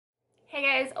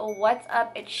Hi guys, what's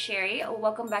up? It's Sharee.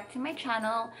 Welcome back to my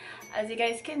channel. As you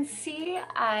guys can see,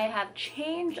 I have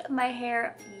changed my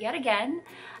hair yet again.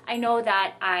 I know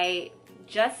that I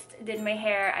just did my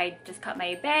hair. I just cut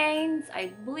my bangs,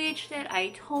 I bleached it,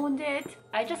 I toned it.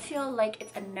 I just feel like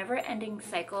it's a never-ending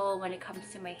cycle when it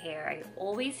comes to my hair. I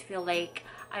always feel like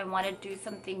I want to do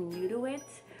something new to it.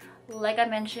 Like I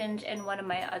mentioned in one of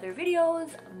my other videos,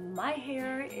 my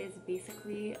hair is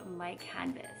basically my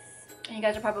canvas. And you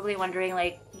guys are probably wondering,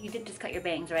 like, you did just cut your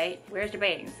bangs, right? Where's your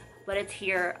bangs? But it's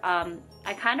here.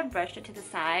 I kind of brushed it to the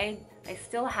side. I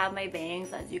still have my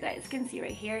bangs, as you guys can see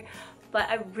right here, but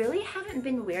I really haven't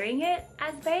been wearing it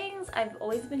as bangs. I've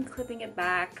always been clipping it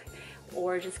back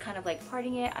or just kind of like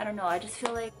parting it. I don't know, I just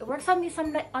feel like it works on me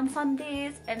on some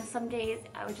days, and some days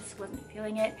I just wasn't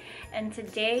feeling it. And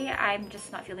today I'm just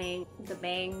not feeling the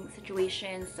bang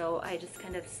situation, so I just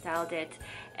kind of styled it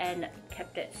and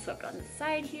kept it swept on the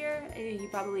side here. You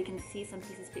probably can see some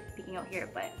pieces peeking out here,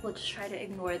 but we'll just try to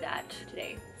ignore that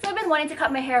today. So I've been wanting to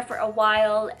cut my hair for a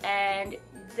while, and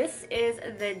this is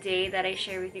the day that I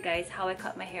share with you guys how I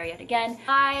cut my hair yet again.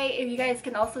 If you guys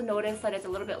can also notice that it's a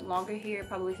little bit longer here, you're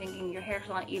probably thinking your hair's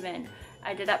not even.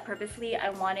 I did that purposely. I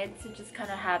wanted to just kind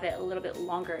of have it a little bit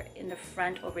longer in the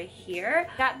front over here.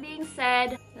 That being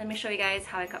said, let me show you guys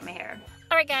how I cut my hair.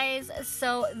 Alright guys,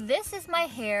 so this is my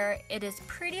hair. It is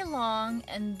pretty long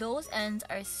and those ends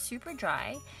are super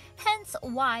dry, hence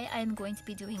why I'm going to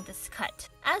be doing this cut.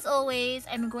 As always,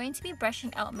 I'm going to be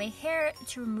brushing out my hair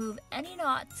to remove any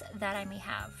knots that I may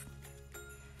have.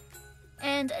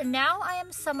 And now I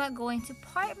am somewhat going to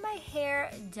part my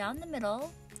hair down the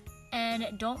middle, and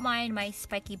don't mind my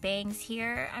spiky bangs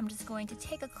here. I'm just going to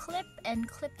take a clip and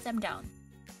clip them down.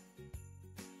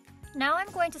 Now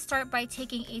I'm going to start by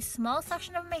taking a small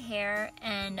section of my hair,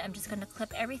 and I'm just going to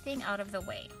clip everything out of the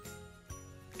way.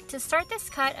 To start this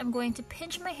cut, I'm going to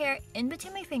pinch my hair in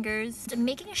between my fingers,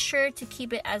 making sure to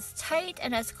keep it as tight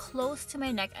and as close to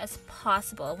my neck as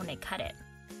possible when I cut it.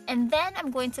 And then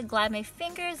I'm going to glide my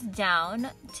fingers down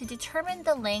to determine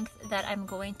the length that I'm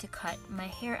going to cut my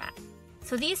hair at.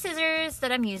 So these scissors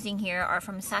that I'm using here are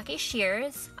from Sake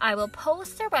Shears. I will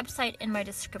post their website in my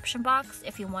description box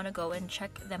if you want to go and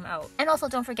check them out. And also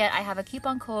don't forget, I have a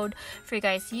coupon code for you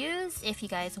guys to use if you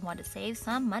guys want to save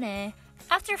some money.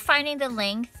 After finding the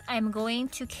length, I'm going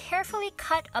to carefully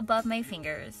cut above my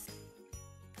fingers.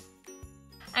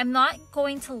 I'm not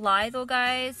going to lie though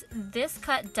guys, this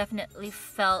cut definitely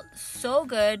felt so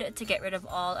good to get rid of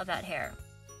all of that hair.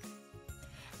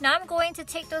 Now I'm going to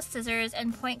take those scissors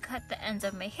and point cut the ends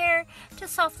of my hair to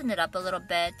soften it up a little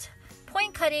bit.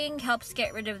 Point cutting helps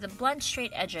get rid of the blunt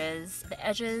straight edges, the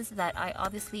edges that I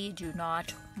obviously do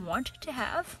not want to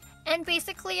have. And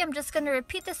basically I'm just going to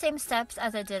repeat the same steps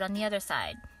as I did on the other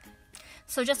side.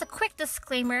 So just a quick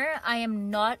disclaimer, I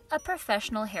am not a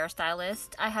professional hairstylist.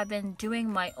 I have been doing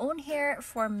my own hair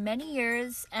for many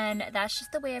years and that's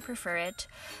just the way I prefer it.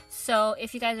 So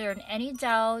if you guys are in any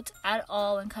doubt at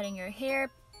all when cutting your hair,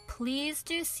 please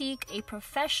do seek a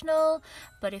professional,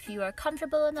 but if you are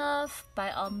comfortable enough, by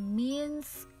all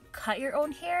means, cut your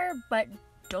own hair, but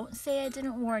don't say I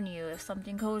didn't warn you if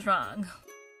something goes wrong.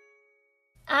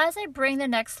 As I bring the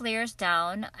next layers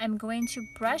down, I'm going to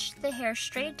brush the hair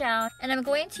straight down, and I'm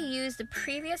going to use the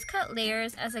previous cut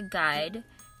layers as a guide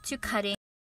to cutting.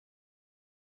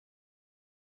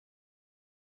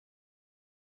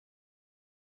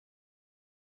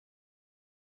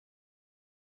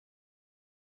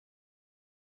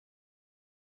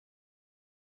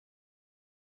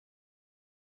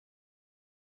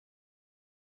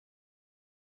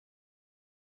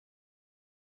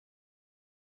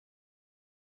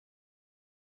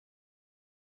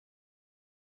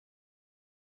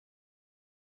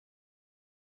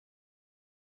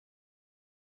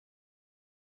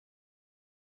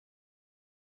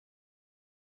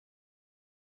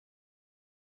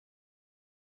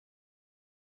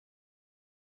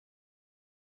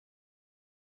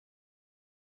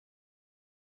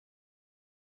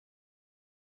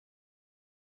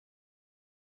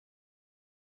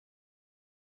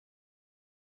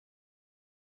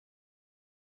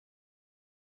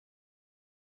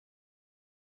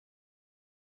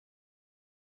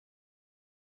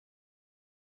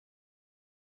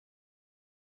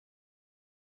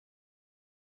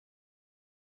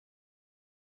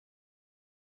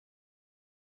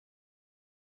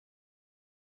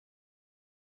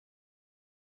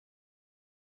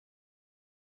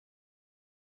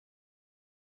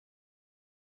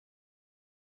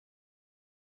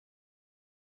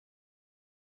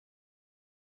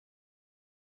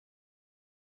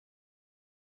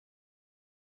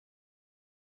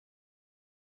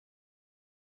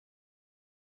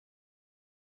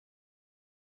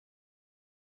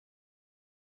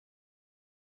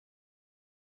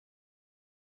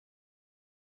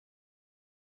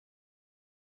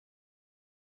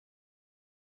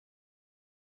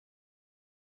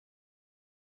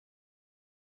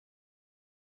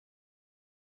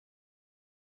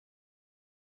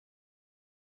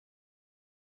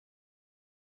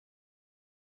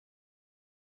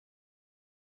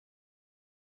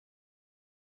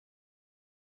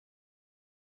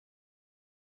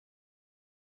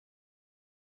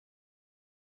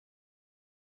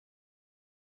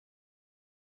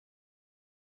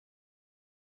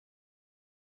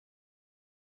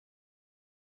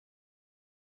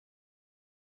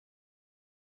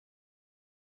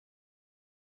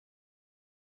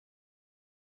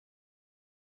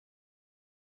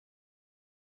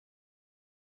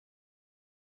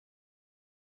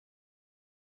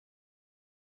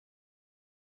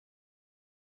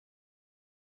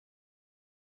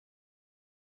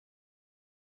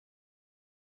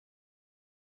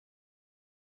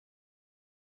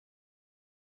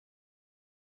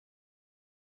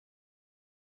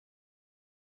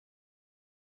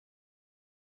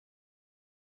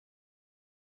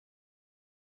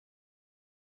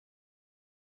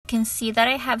 can see that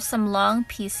I have some long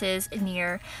pieces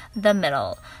near the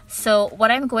middle. So what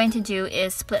I'm going to do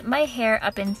is split my hair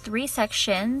up in 3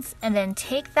 sections and then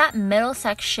take that middle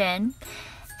section,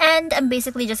 and I'm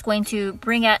basically just going to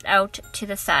bring it out to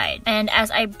the side. And as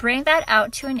I bring that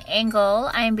out to an angle,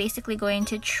 I'm basically going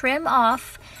to trim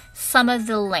off some of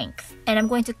the length, and I'm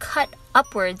going to cut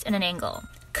upwards in an angle.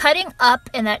 Cutting up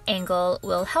in that angle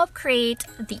will help create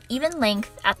the even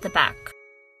length at the back.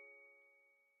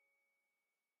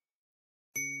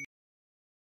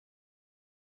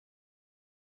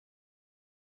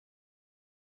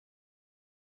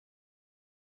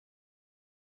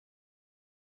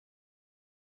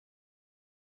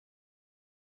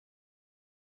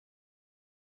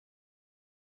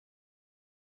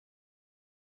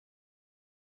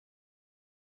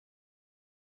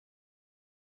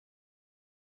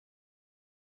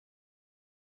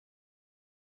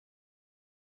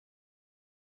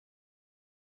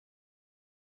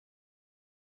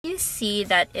 You see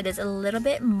that it is a little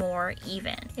bit more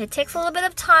even. It takes a little bit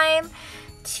of time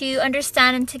to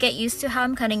understand and to get used to how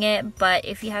I'm cutting it, but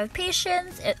if you have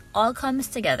patience, it all comes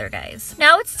together, guys.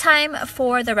 Now it's time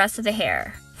for the rest of the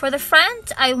hair. For the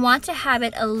front, I want to have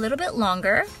it a little bit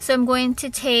longer, so I'm going to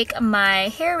take my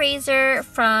hair razor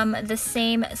from the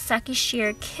same Saki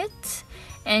Shear kit,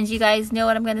 and you guys know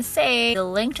what I'm gonna say. The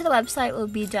link to the website will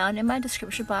be down in my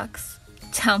description box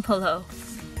down below.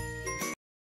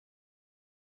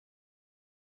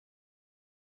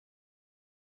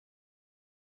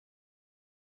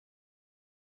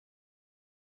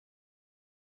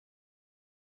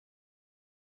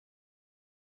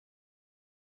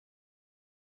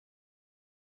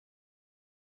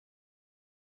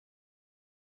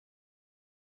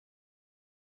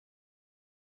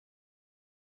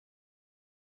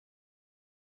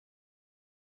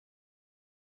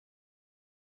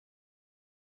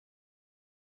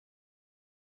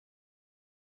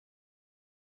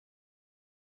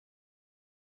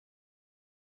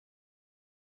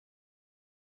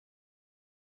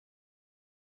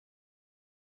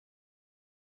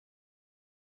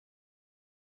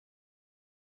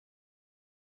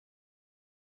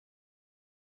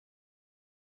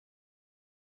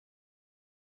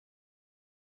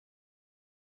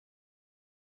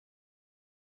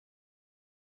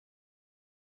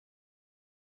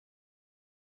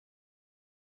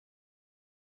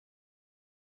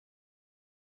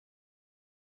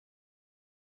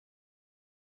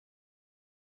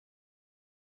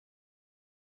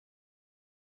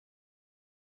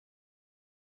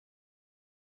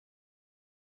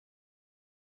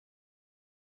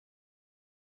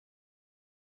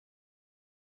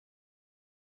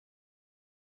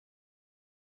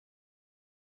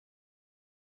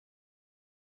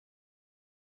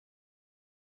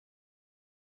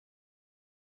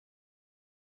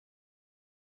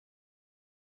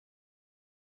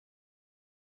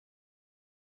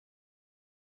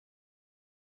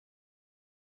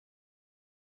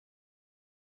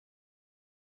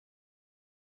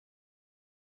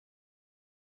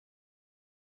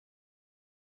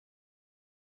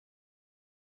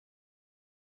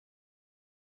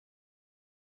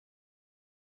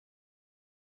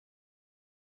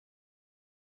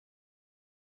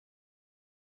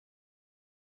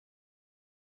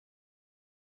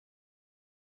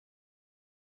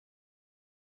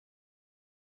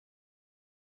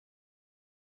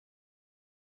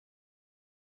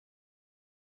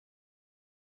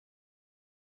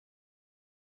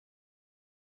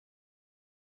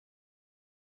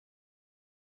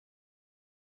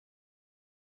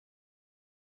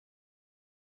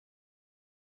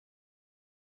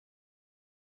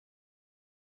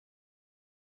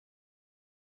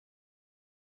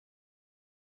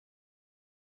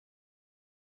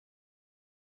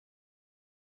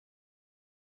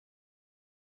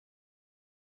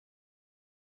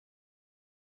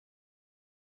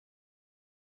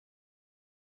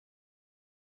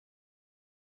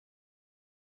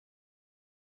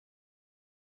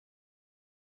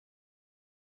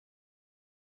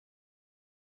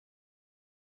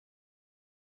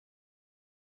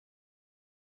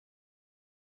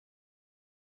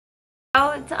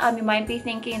 You might be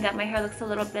thinking that my hair looks a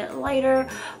little bit lighter,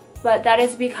 but that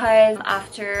is because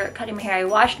after cutting my hair, I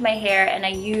washed my hair and I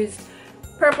used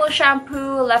purple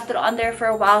shampoo, left it on there for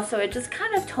a while, so it just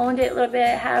kind of toned it a little bit.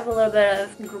 I have a little bit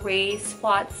of gray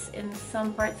spots in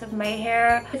some parts of my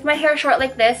hair. With my hair short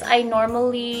like this, I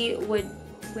normally would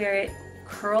wear it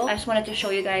curled. I just wanted to show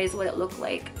you guys what it looked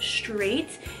like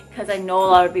straight, because I know a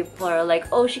lot of people are like,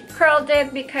 oh, she curled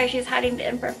it because she's hiding the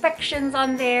imperfections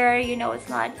on there, you know, it's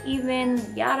not even,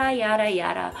 yada yada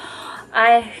yada.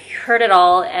 I heard it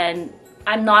all, and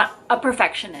I'm not a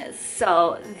perfectionist,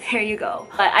 so there you go.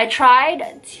 But I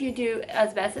tried to do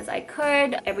as best as I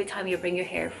could. Every time you bring your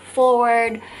hair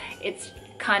forward, it's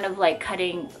kind of like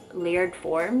cutting layered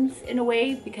forms in a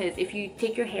way, because if you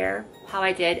take your hair how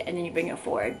I did and then you bring it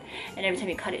forward, and every time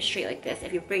you cut it straight like this,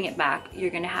 if you bring it back, you're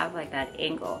gonna have like that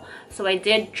angle. So I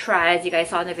did try, as you guys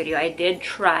saw in the video, I did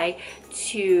try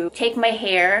to take my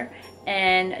hair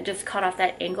and just cut off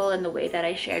that angle in the way that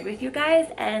I shared with you guys,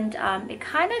 and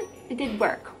it did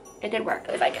work. It did work.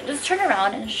 If I can just turn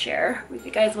around and share with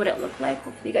you guys what it looked like.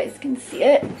 Hopefully you guys can see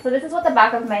it. So this is what the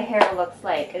back of my hair looks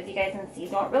like. As you guys can see,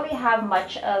 don't really have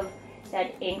much of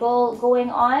that angle going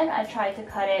on. I tried to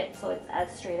cut it so it's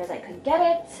as straight as I could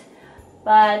get it.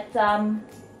 But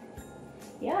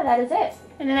yeah, that is it.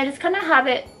 And then I just kind of have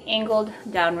it angled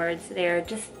downwards there.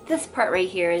 Just this part right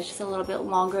here is just a little bit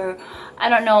longer. I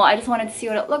don't know, I just wanted to see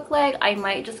what it looked like. I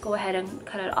might just go ahead and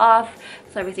cut it off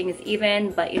so everything is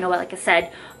even. But you know what, like I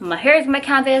said, my hair is my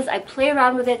canvas. I play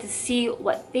around with it to see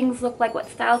what things look like, what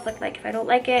styles look like. If I don't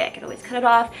like it, I can always cut it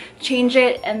off, change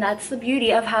it, and that's the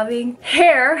beauty of having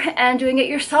hair and doing it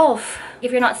yourself.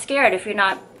 If you're not scared, if you're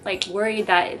not like worried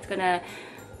that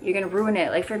you're gonna ruin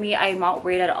it. Like for me, I'm not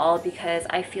worried at all because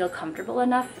I feel comfortable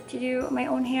enough to do my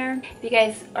own hair. If you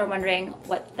guys are wondering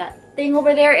what that thing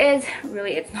over there is,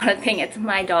 really it's not a thing, it's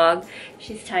my dog.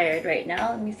 She's tired right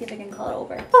now. Let me see if I can call it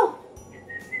over. Oh,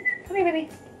 come here, baby.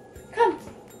 Come.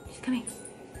 She's coming.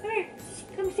 Come here.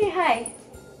 Come say hi.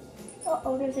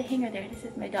 Oh, there's a hanger there. This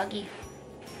is my doggy.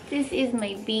 This is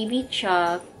my baby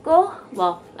Choco.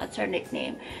 Well, that's her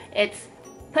nickname. It's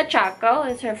Pachaco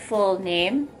is her full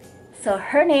name. So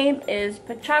her name is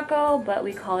Pachaco, but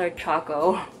we call her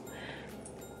Choco.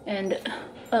 And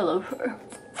I love her.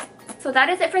 So that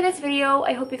is it for this video.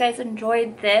 I hope you guys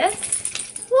enjoyed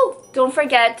this. Woo! Don't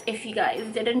forget, if you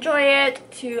guys did enjoy it,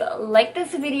 to like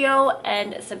this video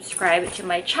and subscribe to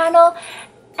my channel.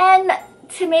 And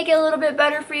to make it a little bit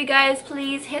better for you guys,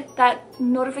 please hit that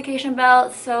notification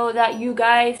bell so that you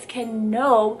guys can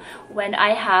know when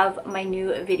I have my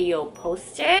new video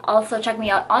posted. Also, check me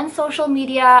out on social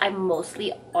media. I'm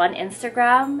mostly on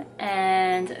Instagram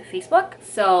and Facebook,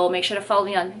 so make sure to follow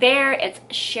me on there. It's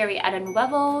Sharee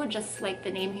Anonuevo, just like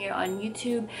the name here on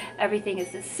YouTube. Everything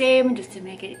is the same, just to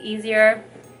make it easier.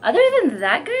 Other than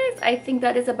that, guys, I think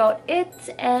that is about it.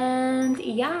 And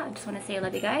yeah, I just want to say I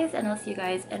love you guys, and I'll see you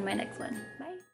guys in my next one.